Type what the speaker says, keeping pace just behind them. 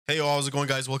Hey, how's it going,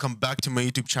 guys? Welcome back to my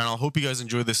YouTube channel. Hope you guys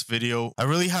enjoyed this video. I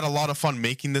really had a lot of fun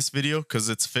making this video because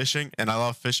it's fishing and I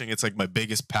love fishing. It's like my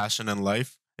biggest passion in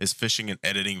life is fishing and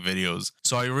editing videos.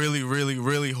 So I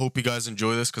really hope you guys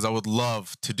enjoy this because I would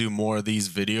love to do more of these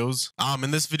videos.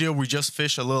 In this video, we just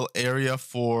fished a little area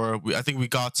for, I think we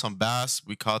got some bass,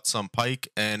 we caught some pike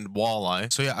and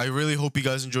walleye. So yeah, I really hope you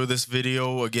guys enjoy this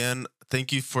video. Again,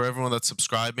 thank you for everyone that's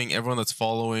subscribing, everyone that's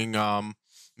following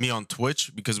me on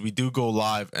Twitch, because we do go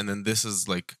live and then this is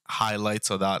like highlights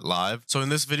of that live. So in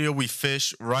this video we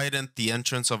fish right at the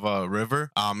entrance of a river.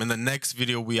 In the next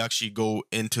video we actually go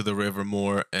into the river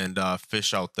more and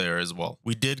fish out there as well.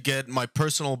 We did get my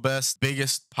personal best,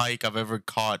 biggest pike I've ever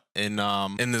caught in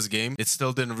this game. It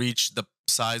still didn't reach the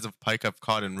size of pike I've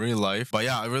caught in real life, but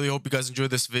yeah, I really hope you guys enjoy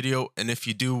this video, and if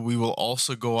you do, we will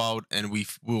also go out and we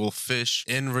will fish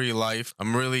in real life.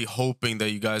 I'm really hoping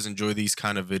that you guys enjoy these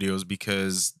kind of videos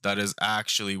because that is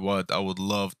actually what I would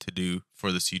love to do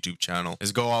for this YouTube channel,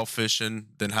 is go out fishing,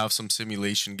 then have some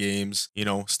simulation games, you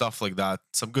know, stuff like that,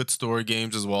 some good story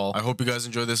games as well. I hope you guys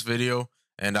enjoy this video,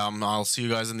 and I'll see you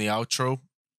guys in the outro.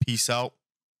 Peace out.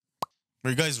 Are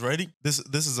you guys ready? This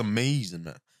is amazing,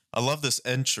 man. I love this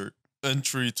entry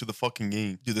to the fucking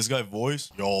game. Dude, this guy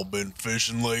voice, y'all been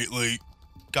fishing lately?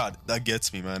 God, that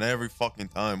gets me, man, every fucking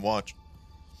time. Watch.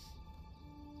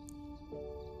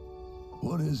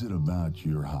 What is it about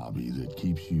your hobby that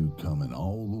keeps you coming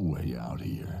all the way out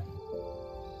here?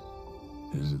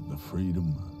 Is it the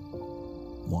freedom?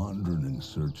 Wandering in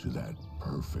search of that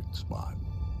perfect spot?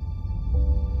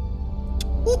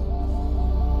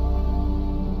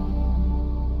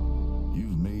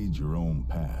 You've made your own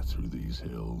path through these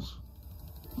hills.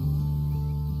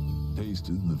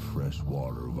 Tasted the fresh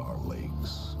water of our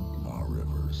lakes, our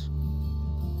rivers.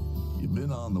 You've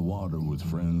been on the water with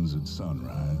friends at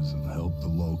sunrise and helped the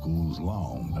locals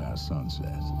long past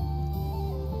sunset.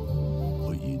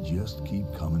 But you just keep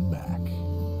coming back.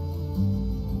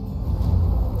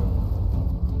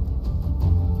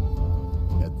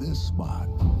 At this spot,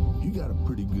 you got a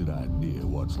pretty good idea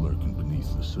what's lurking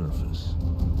beneath the surface.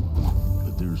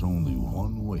 But there's only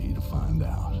one way to find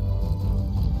out.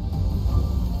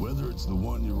 Whether it's the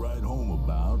one you write home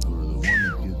about or the one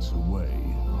that gets away,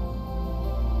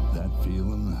 that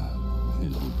feeling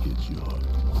is what gets you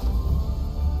hooked.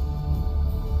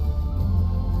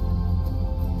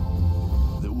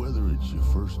 That whether it's your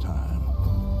first time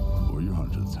or your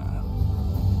 100th time,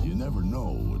 you never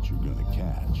know what you're gonna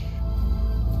catch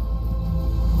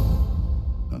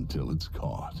until it's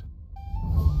caught.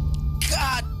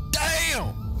 God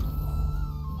damn!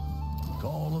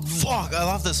 Fuck, I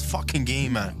love this fucking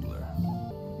game, man.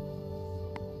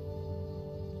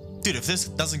 Dude, if this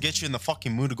doesn't get you in the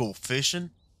fucking mood to go fishing,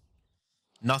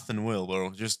 nothing will, bro.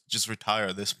 Just retire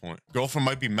at this point. Girlfriend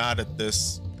might be mad at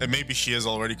this, and maybe she is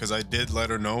already because I did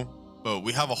let her know. But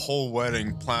we have a whole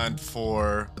wedding planned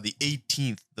for the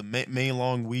 18th, the May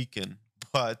long weekend.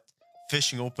 But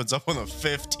fishing opens up on the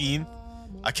 15th.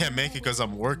 I can't make it because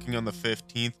I'm working on the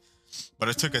 15th. But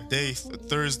I took a day,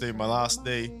 Thursday, my last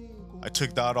day. I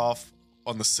took that off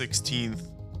on the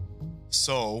 16th.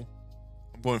 So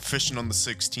I'm going fishing on the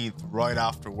 16th right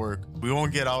after work. We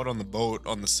won't get out on the boat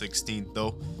on the 16th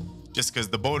though, just because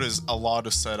the boat is a lot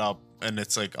to set up and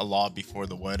it's like a lot before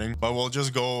the wedding. But we'll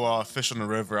just go fish on the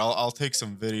river. I'll take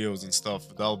some videos and stuff.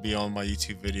 That'll be on my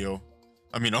YouTube video.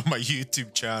 I mean, on my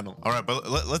YouTube channel. All right, but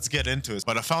let's get into it.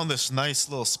 But I found this nice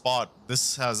little spot.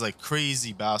 This has like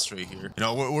crazy bass right here. You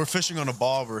know, we're fishing on a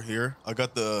bobber here. I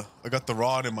got the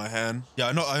rod in my hand. Yeah,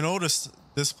 I noticed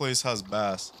this place has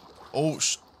bass. Oh,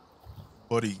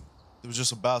 buddy, there was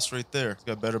just a bass right there. This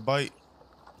guy better bite.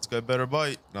 This guy better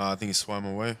bite. Nah, I think he swam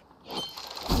away.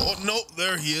 Oh no,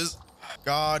 there he is.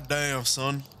 God damn,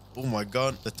 son. Oh my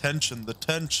God, the tension, the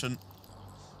tension.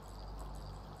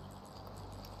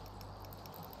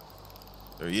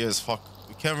 There he is. Fuck.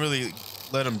 We can't really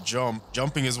let him jump.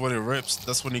 Jumping is when it rips.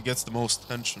 That's when he gets the most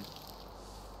tension.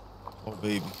 Oh,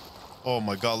 baby. Oh,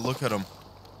 my God. Look at him.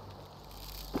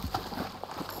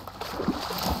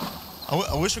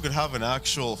 I wish I could have an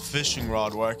actual fishing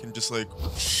rod where I can just, like,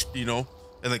 you know,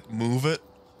 and, like, move it.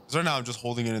 Because right now I'm just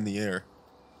holding it in the air.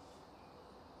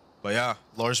 But, yeah.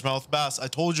 Largemouth bass. I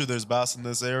told you there's bass in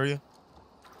this area.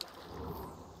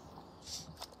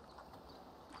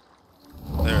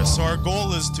 There, so our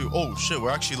goal is to, oh shit,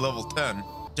 we're actually level 10.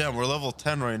 Damn, we're level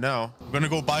 10 right now. We're gonna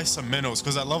go buy some minnows,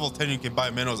 because at level 10 you can buy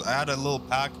minnows. I had a little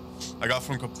pack I got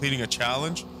from completing a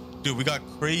challenge. Dude, we got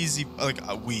crazy, like,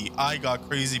 I got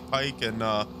crazy pike and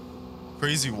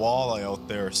crazy walleye out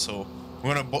there. So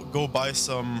we're gonna go buy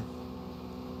some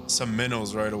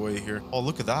minnows right away here. Oh,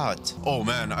 look at that. Oh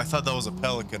man, I thought that was a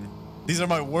pelican. These are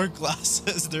my work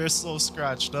glasses. They're so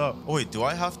scratched up. Oh wait, do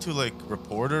I have to like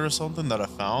report it or something that I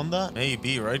found that?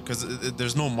 Maybe, right? Because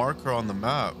there's no marker on the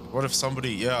map. What if somebody,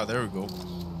 yeah, there we go.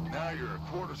 Now you're a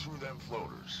quarter through them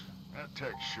floaters. That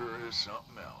tech sure is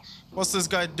something else. What's this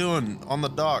guy doing on the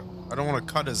dock? I don't want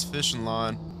to cut his fishing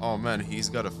line. Oh man, he's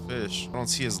got a fish. I don't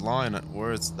see his line at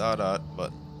where it's that at,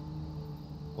 but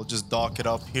we'll just dock it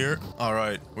up here. All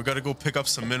right, we got to go pick up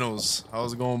some minnows.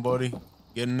 How's it going, buddy?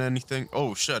 Getting anything?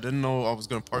 Oh shit, I didn't know I was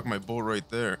gonna park my boat right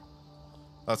there.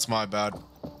 That's my bad.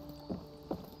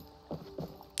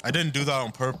 I didn't do that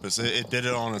on purpose. It did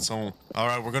it on its own. All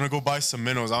right, we're gonna go buy some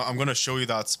minnows. I'm gonna show you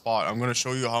that spot. I'm gonna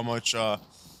show you how much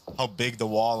how big the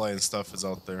walleye and stuff is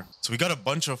out there. So we got a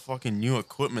bunch of fucking new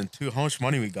equipment too. How much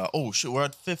money we got? Oh shit, we're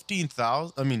at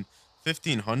 15,000. I mean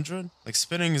 1,500. Like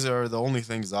spinnings are the only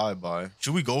things I buy.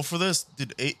 Should we go for this?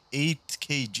 Dude, 8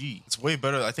 kg. It's way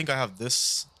better. I think I have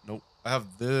this. Nope. I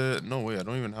have the, no way, I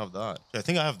don't even have that. I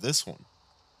think I have this one.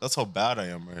 That's how bad I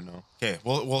am right now. Okay,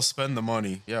 we'll spend the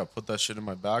money. Yeah, put that shit in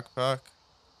my backpack.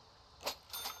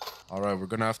 All right, we're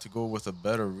gonna have to go with a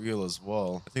better reel as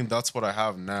well. I think that's what I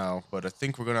have now, but I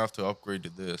think we're gonna have to upgrade to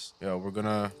this. Yeah, we're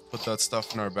gonna put that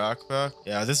stuff in our backpack.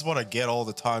 Yeah, this is what I get all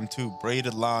the time too.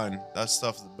 Braided line. That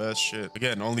stuff's the best shit.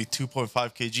 Again, only 2.5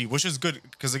 kg, which is good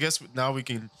because I guess now we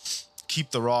can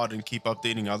keep the rod and keep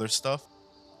updating other stuff.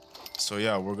 So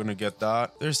yeah, we're gonna get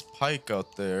that. There's pike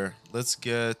out there. Let's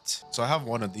get, so I have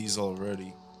one of these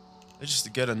already. Let's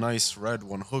just get a nice red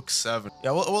one, hook 7.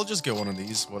 Yeah, we'll just get one of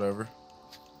these, whatever.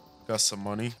 Got some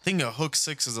money. I think a hook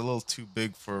 6 is a little too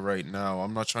big for right now.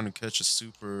 I'm not trying to catch a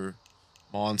super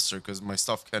monster because my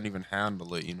stuff can't even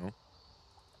handle it, you know.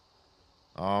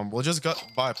 We'll just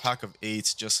buy a pack of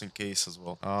 8s just in case as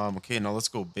well. Okay, now let's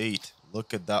go bait.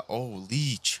 Look at that. Oh,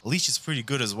 leech. Leech is pretty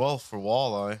good as well for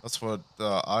walleye. That's what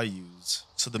I use.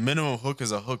 So the minimum hook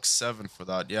is a hook 7 for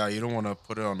that. Yeah, you don't want to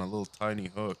put it on a little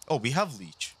tiny hook. Oh, we have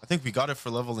leech. I think we got it for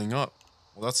leveling up.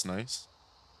 Well, that's nice.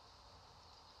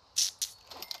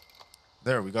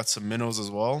 There, we got some minnows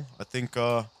as well. I think,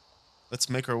 let's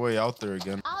make our way out there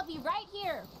again. I'll be right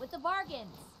here with the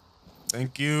bargains.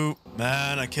 Thank you.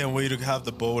 Man, I can't wait to have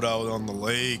the boat out on the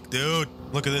lake. Dude,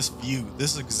 look at this view.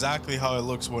 This is exactly how it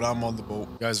looks when I'm on the boat.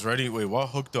 You guys ready? Wait, what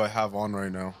hook do I have on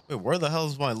right now? Wait, where the hell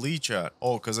is my leech at?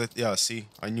 Oh, because yeah, see,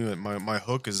 I knew it. My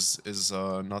hook is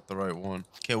not the right one.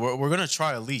 Okay, we're gonna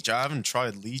try a leech. I haven't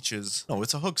tried leeches. No,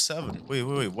 it's a hook 7. Wait.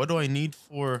 What do I need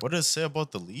for, what does it say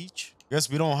about the leech? Guess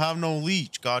we don't have no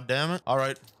leech, god damn it. All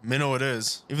right, minnow it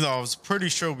is. Even though I was pretty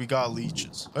sure we got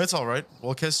leeches. But it's all right.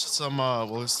 We'll catch some,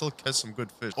 we'll still catch some good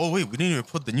fish. Oh wait, we didn't even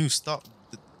put the new stuff,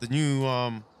 the new,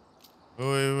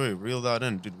 wait, reel that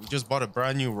in. Dude, we just bought a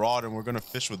brand new rod and we're gonna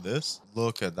fish with this.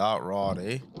 Look at that rod,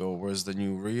 eh? Yo, where's the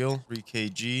new reel? 3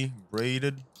 kg,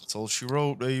 braided. That's all she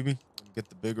wrote, baby. Get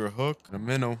the bigger hook and a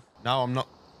minnow. Now I'm not,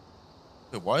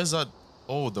 wait, why is that?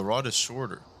 Oh, the rod is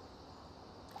shorter.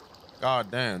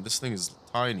 God damn, this thing is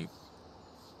tiny.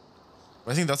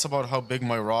 I think that's about how big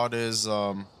my rod is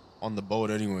on the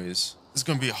boat anyways. This is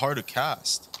gonna be hard to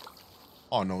cast.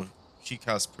 Oh no, she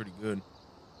casts pretty good.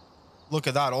 Look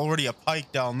at that, already a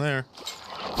pike down there.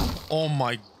 Oh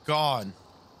my god.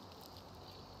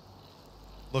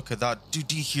 Look at that. Dude,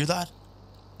 do you hear that?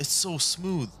 It's so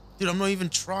smooth. Dude, I'm not even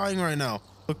trying right now.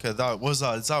 Look at that. What's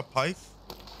that? Is that a pike?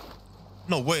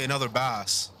 No way, another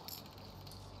bass.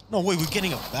 No way, we're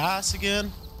getting a bass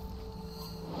again?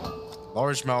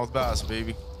 Largemouth bass,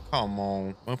 baby. Come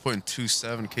on.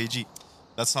 1.27 kg.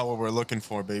 That's not what we're looking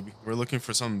for, baby. We're looking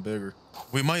for something bigger.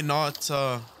 We might not,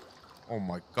 oh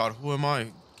my god, who am I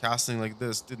casting like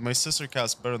this? Dude, my sister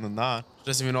casts better than that. She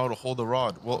doesn't even know how to hold the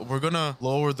rod. Well, we're gonna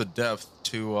lower the depth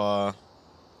to,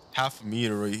 half a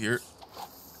meter right here.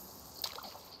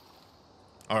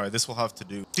 All right, this will have to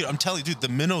do. Dude, I'm telling you, dude, the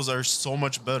minnows are so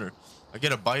much better. I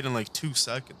get a bite in like 2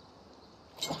 seconds.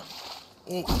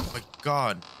 Oh my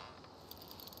god.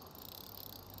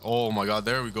 Oh my god,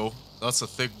 there we go. That's a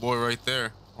thick boy right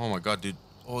there. Oh my god, dude.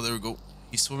 Oh, there we go.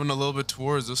 He's swimming a little bit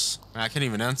towards us. Man, I can't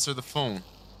even answer the phone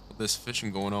with this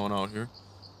fishing going on out here.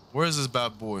 Where is this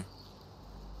bad boy?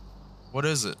 What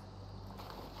is it?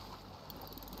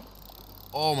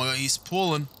 Oh my god, he's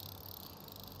pulling.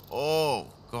 Oh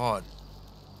god.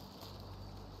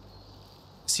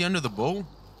 Is he under the boat?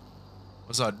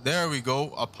 What's that? There we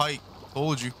go. A pike.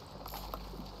 Told you.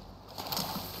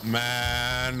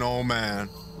 Man, oh man.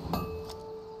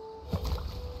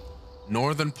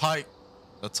 Northern pike.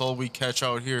 That's all we catch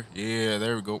out here. Yeah,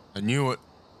 there we go. I knew it.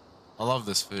 I love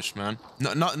this fish, man.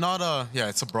 Yeah,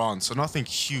 it's a bronze, so nothing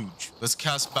huge. Let's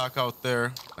cast back out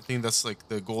there. I think that's like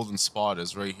the golden spot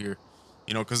is right here.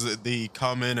 You know, because they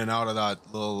come in and out of that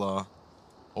little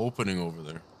opening over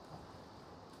there.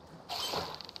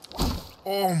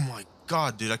 Oh my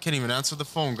god, dude, I can't even answer the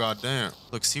phone, goddamn.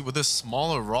 Look, see, with this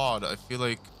smaller rod, I feel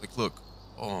like look.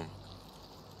 Oh,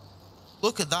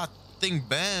 look at that thing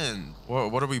bend.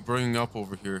 What are we bringing up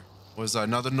over here? Was that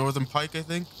another northern pike, I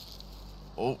think?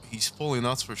 Oh, he's pulling,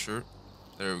 that's for sure.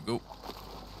 There we go.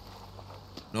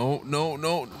 No, no,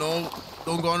 no, no.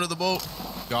 Don't go under the boat.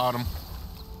 Got him.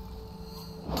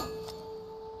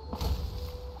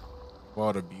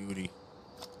 What a beauty.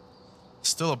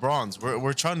 Still a bronze.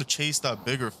 We're trying to chase that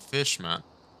bigger fish, man.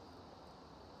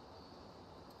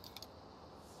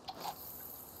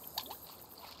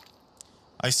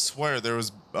 I swear there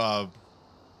was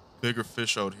bigger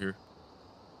fish out here.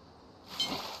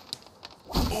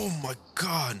 Oh my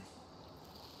god.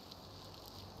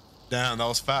 Damn, that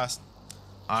was fast.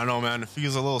 I don't know, man. It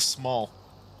feels a little small.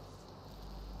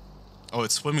 Oh,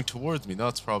 it's swimming towards me.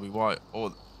 That's probably why.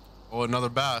 Oh, another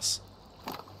bass.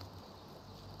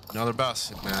 Another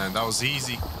bass. Man, that was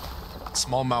easy.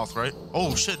 Smallmouth, right?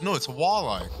 Oh, shit. No, it's a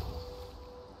walleye.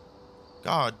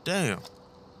 God damn.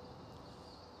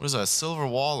 What is that? Silver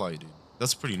walleye, dude.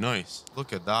 That's pretty nice.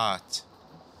 Look at that.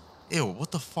 Ew,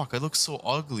 what the fuck? I look so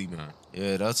ugly, man.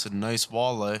 Yeah, that's a nice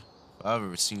walleye. If I've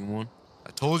ever seen one.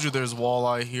 I told you there's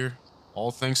walleye here.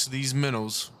 All thanks to these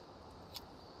minnows.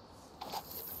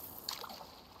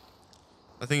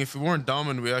 I think if we weren't dumb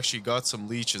and we actually got some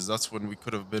leeches, that's when we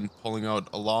could have been pulling out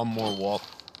a lot more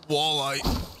walleye.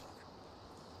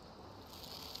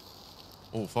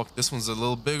 Oh, fuck. This one's a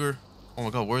little bigger. Oh, my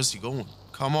God. Where is he going?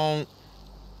 Come on.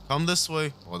 Come this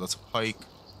way. Oh, that's a pike.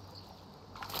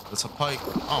 That's a pike.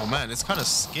 Oh, man. It's kind of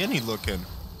skinny looking.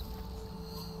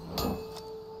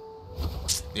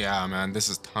 Yeah, man. This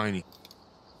is tiny.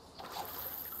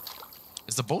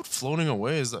 Is the boat floating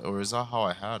away? Is that how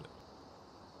I had it?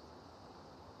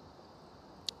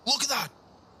 Look at that!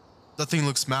 That thing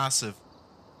looks massive.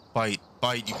 Bite,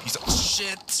 you piece of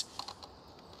shit!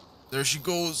 There she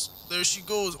goes. There she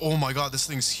goes. Oh my god, this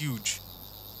thing's huge.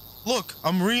 Look,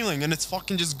 I'm reeling and it's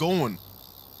fucking just going.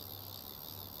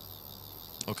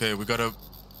 Okay, we gotta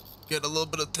get a little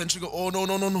bit of tension. Oh, no,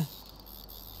 no, no, no.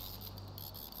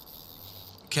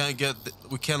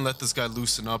 We can't let this guy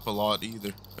loosen up a lot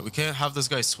either. We can't have this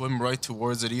guy swim right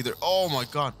towards it either. Oh my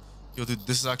god. Yo, dude,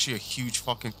 this is actually a huge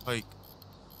fucking pike.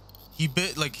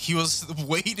 He was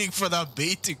waiting for that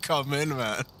bait to come in,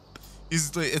 man.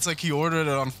 It's like he ordered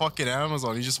it on fucking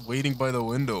Amazon. He's just waiting by the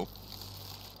window.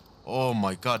 Oh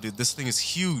my god, dude, this thing is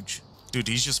huge. Dude,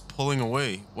 he's just pulling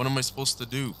away. What am I supposed to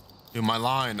do? Dude, my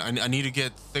line. I need to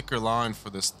get thicker line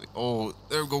for this thing. Oh,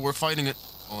 there we go. We're fighting it.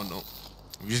 Oh no.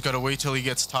 We just gotta wait till he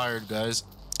gets tired, guys.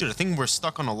 Dude, I think we're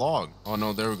stuck on a log. Oh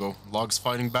no, there we go. Log's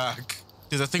fighting back.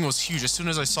 Dude, that thing was huge. As soon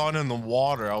as I saw it in the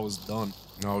water, I was done.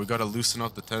 No, we gotta loosen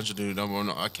up the tension, dude.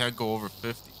 I can't go over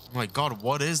 50. Oh my god,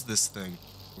 what is this thing?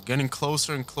 We're getting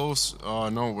closer and closer. Oh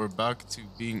no, we're back to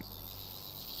being...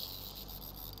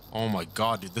 Oh my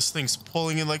god, dude. This thing's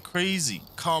pulling in like crazy.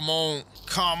 Come on.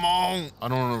 Come on. I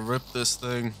don't want to rip this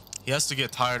thing. He has to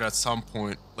get tired at some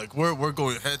point. Like, we're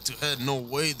going head to head. No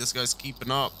way this guy's keeping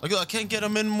up. Like, I can't get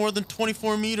him in more than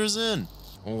 24 meters in.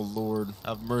 Oh, Lord.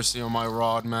 Have mercy on my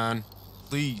rod, man.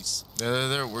 Please.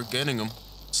 There. We're getting him.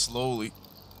 Slowly.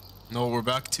 No, we're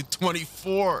back to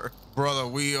 24. Brother,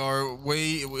 we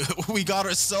got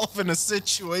ourselves in a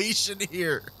situation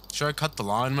here. Should I cut the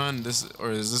line, man?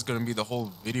 Or is this going to be the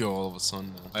whole video all of a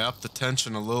sudden, man? I upped the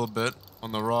tension a little bit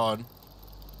on the rod.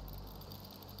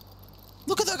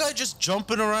 Look at that guy just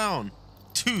jumping around.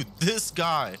 Dude, this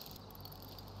guy.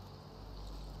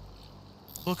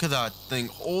 Look at that thing.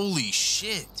 Holy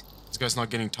shit. This guy's not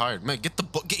getting tired. Man,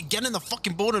 get in the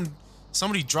fucking boat and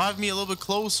somebody drive me a little bit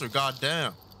closer. God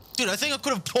damn. Dude, I think I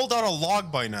could have pulled out a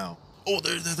log by now. Oh,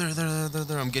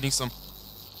 there. I'm getting some.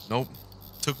 Nope.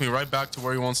 Took me right back to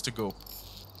where he wants to go.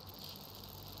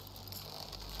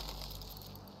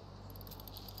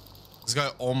 This guy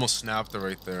almost snapped it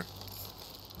right there.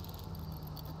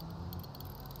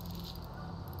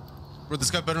 Bro, this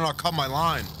guy better not cut my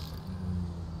line.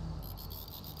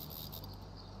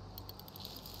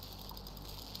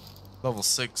 Level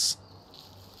 6.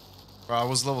 Bro, I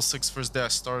was level 6 first day I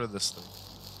started this thing.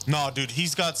 No, dude,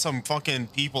 he's got some fucking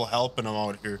people helping him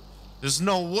out here. There's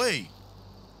no way.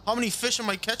 How many fish am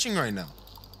I catching right now?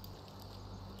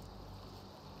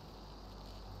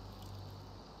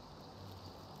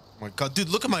 Oh my god, dude,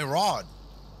 look at my rod.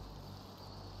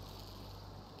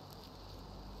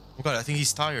 Oh god, I think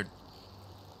he's tired.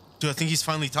 Dude, I think he's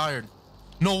finally tired.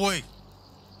 No way.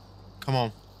 Come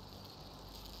on.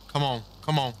 Come on.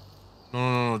 Come on.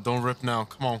 No. Don't rip now.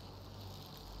 Come on.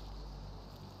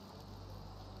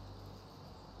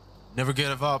 Never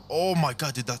give up. Oh my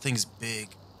god, dude, that thing's big.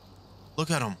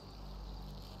 Look at him.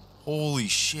 Holy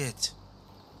shit.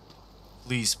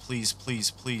 Please, please,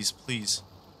 please, please, please.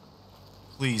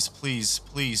 Please, please,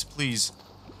 please, please.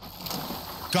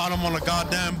 Got him on a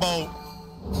goddamn boat.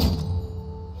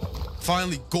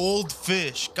 Finally,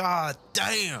 goldfish. God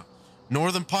damn.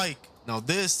 Northern pike. Now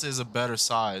this is a better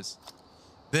size.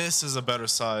 This is a better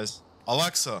size.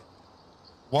 Alexa,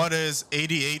 what is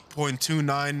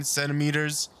 88.29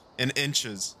 centimeters in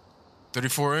inches?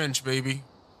 34 inch, baby.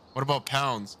 What about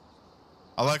pounds?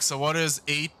 Alexa, what is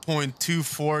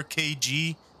 8.24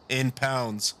 kg in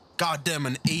pounds? Goddamn,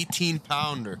 an 18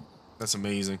 pounder. That's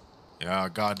amazing. Yeah,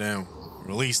 goddamn.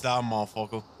 Release that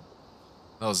motherfucker.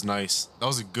 That was nice. That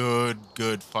was a good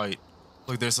fight.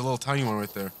 Look, there's a little tiny one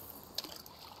right there.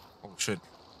 Oh shit.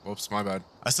 Whoops, my bad.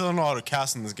 I still don't know how to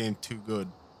cast in this game too good.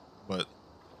 But,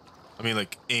 I mean,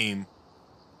 like, aim.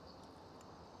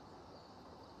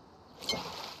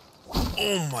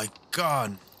 Oh my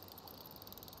god.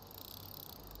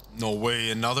 No way,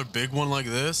 another big one like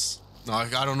this? No,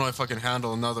 I don't know if I can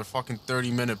handle another fucking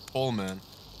 30-minute pull, man.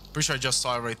 Pretty sure I just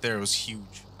saw it right there. It was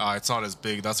huge. It's not as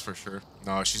big, that's for sure.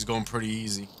 No, she's going pretty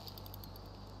easy.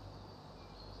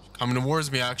 She's coming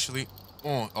towards me, actually.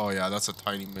 Oh yeah, that's a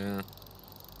tiny man.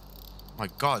 My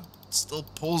god, still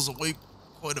pulls away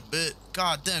quite a bit.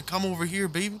 God damn, come over here,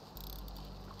 baby.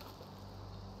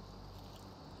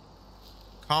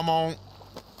 Come on.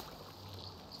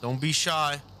 Don't be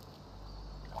shy.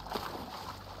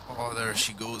 Oh, there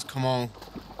she goes. Come on.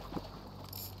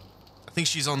 I think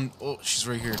she's on... Oh, she's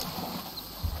right here.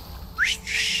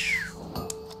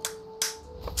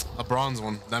 A bronze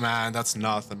one. Man, that's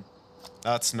nothing.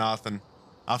 That's nothing.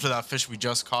 After that fish we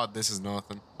just caught, this is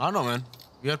nothing. I don't know, man.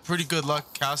 We had pretty good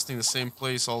luck casting the same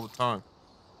place all the time.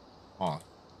 Oh,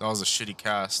 that was a shitty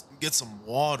cast. Get some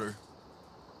water.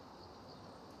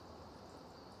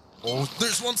 Oh,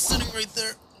 there's one sitting right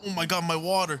there. Oh my god, my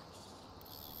water.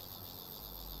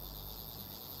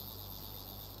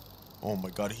 Oh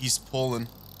my god, he's pulling.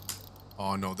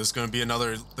 Oh no, this is gonna be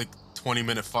another like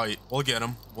 20-minute fight. We'll get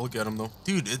him. We'll get him though.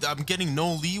 Dude, I'm getting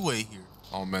no leeway here.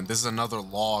 Oh man, this is another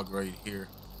log right here.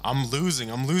 I'm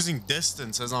losing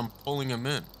distance as I'm pulling him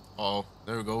in. Oh,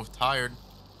 there we go. Tired.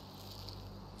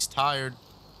 He's tired.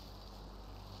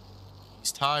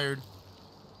 He's tired.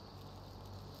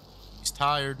 He's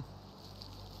tired.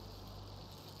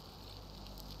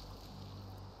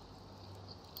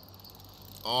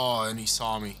 Oh, and he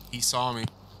saw me. He saw me.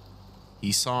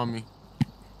 He saw me.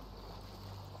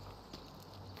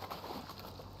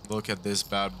 Look at this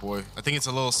bad boy. I think it's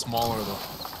a little smaller though.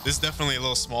 This is definitely a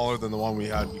little smaller than the one we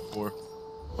had before.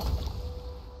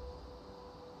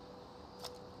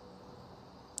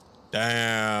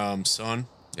 Damn, son.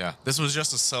 Yeah, this was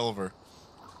just a silver.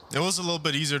 It was a little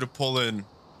bit easier to pull in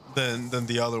than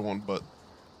the other one, but...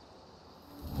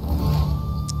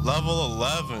 Level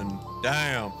 11.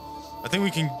 Damn. I think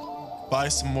we can buy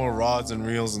some more rods and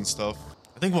reels and stuff.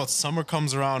 I think once summer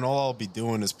comes around, all I'll be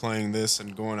doing is playing this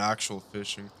and going actual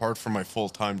fishing. Apart from my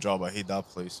full-time job, I hate that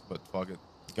place, but fuck it.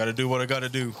 Gotta do what I gotta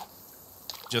do.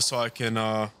 Just so I can,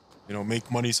 you know, make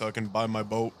money so I can buy my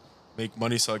boat. Make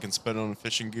money so I can spend it on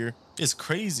fishing gear. It's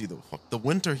crazy though. Fuck, the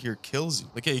winter here kills you.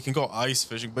 Like, yeah, you can go ice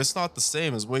fishing, but it's not the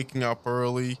same as waking up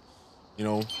early, you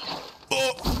know.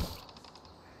 Oh!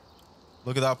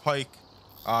 Look at that pike.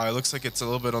 It looks like it's a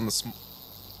little bit on the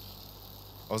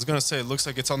I was gonna say it looks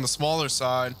like it's on the smaller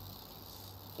side.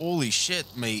 Holy shit,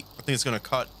 mate. I think it's gonna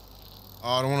cut.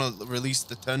 Oh, I don't want to release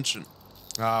the tension.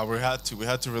 We had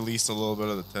to release a little bit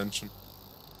of the tension.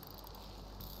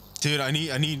 Dude, I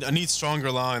need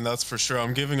stronger line, that's for sure.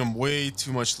 I'm giving him way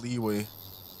too much leeway.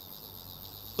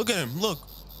 Look at him, look.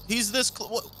 He's this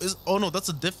what is oh no, that's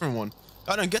a different one.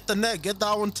 Gotta get the net, get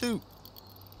that one too.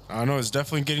 I know, it's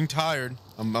definitely getting tired.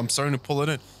 I'm starting to pull it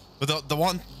in. But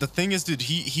the thing is, dude,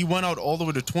 he went out all the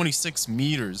way to 26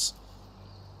 meters.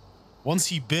 Once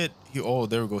he bit, oh,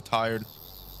 there we go, tired.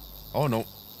 Oh no.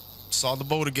 Saw the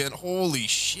boat again. Holy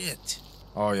shit.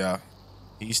 Oh yeah.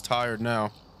 He's tired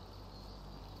now.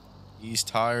 He's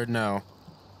tired now.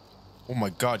 Oh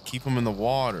my god, keep him in the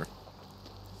water.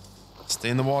 Stay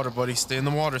in the water, buddy. Stay in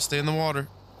the water. Stay in the water.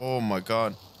 Oh my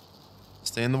god.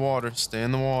 Stay in the water. Stay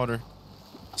in the water.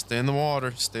 Stay in the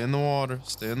water. Stay in the water.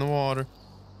 Stay in the water.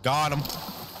 Got him.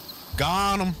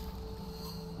 Got him.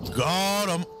 Got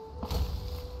him.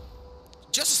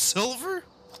 Just silver?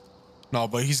 No,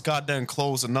 but he's goddamn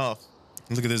close enough.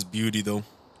 Look at this beauty, though.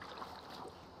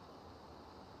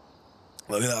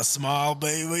 Look at that smile,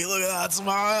 baby. Look at that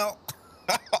smile.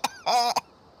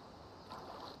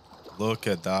 Look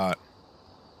at that.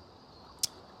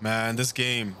 Man, this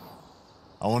game.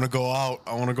 I want to go out.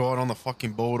 I want to go out on the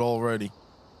fucking boat already.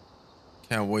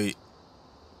 Can't wait.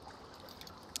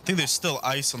 I think there's still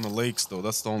ice on the lakes though.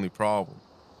 That's the only problem.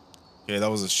 Okay, that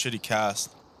was a shitty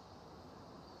cast.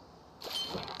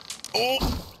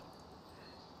 Oh!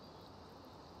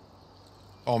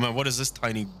 Oh man, what is this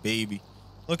tiny baby?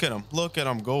 Look at him. Look at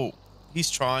him go.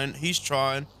 He's trying. He's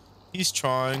trying. He's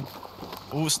trying.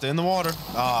 Oh, stay in the water.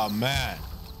 Ah, man.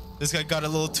 This guy got a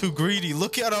little too greedy.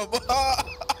 Look at him.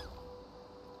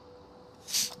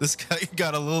 This guy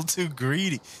got a little too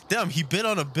greedy. Damn, he bit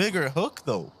on a bigger hook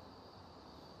though.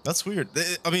 That's weird.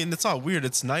 I mean, it's not weird.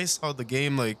 It's nice how the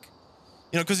game, like,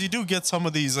 you know, because you do get some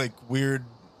of these like weird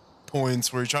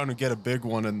points where you're trying to get a big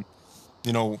one and,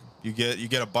 you know, you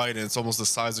get a bite and it's almost the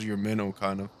size of your minnow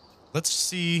kind of. Let's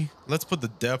see. Let's put the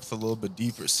depth a little bit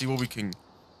deeper. See what we can.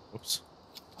 Whoops.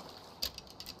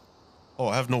 Oh,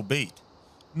 I have no bait.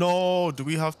 No, do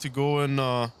we have to go and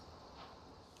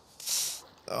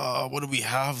what do we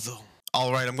have though?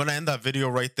 All right, I'm gonna end that video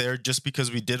right there just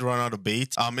because we did run out of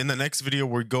bait. In the next video,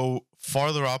 we go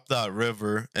farther up that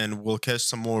river and we'll catch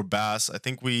some more bass. I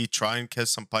think we try and catch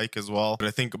some pike as well, but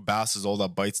I think bass is all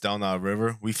that bites down that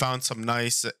river. We found some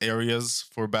nice areas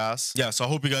for bass. Yeah, so I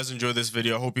hope you guys enjoyed this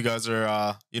video. I hope you guys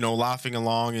are, you know, laughing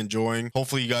along, enjoying.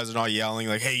 Hopefully you guys are not yelling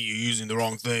like, hey, you're using the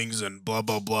wrong things and blah,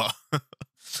 blah, blah.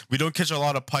 We don't catch a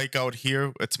lot of pike out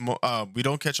here. We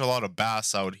don't catch a lot of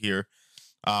bass out here.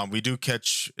 We do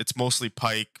catch, it's mostly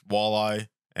pike, walleye,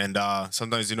 and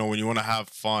sometimes, you know, when you want to have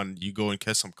fun, you go and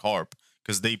catch some carp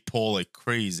because they pull like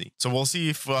crazy. So we'll see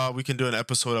if we can do an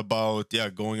episode about, yeah,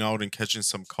 going out and catching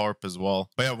some carp as well.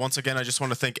 But yeah, once again, I just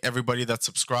want to thank everybody that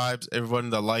subscribes,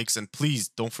 everyone that likes, and please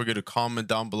don't forget to comment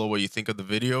down below what you think of the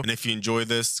video and if you enjoy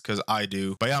this, because I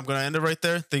do. But yeah, I'm going to end it right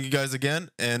there. Thank you guys again.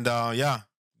 And yeah,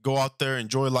 go out there,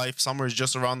 enjoy life. Summer is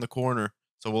just around the corner.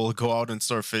 So we'll go out and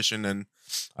start fishing, and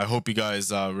I hope you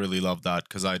guys really love that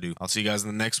because I do. I'll see you guys in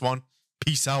the next one.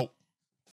 Peace out.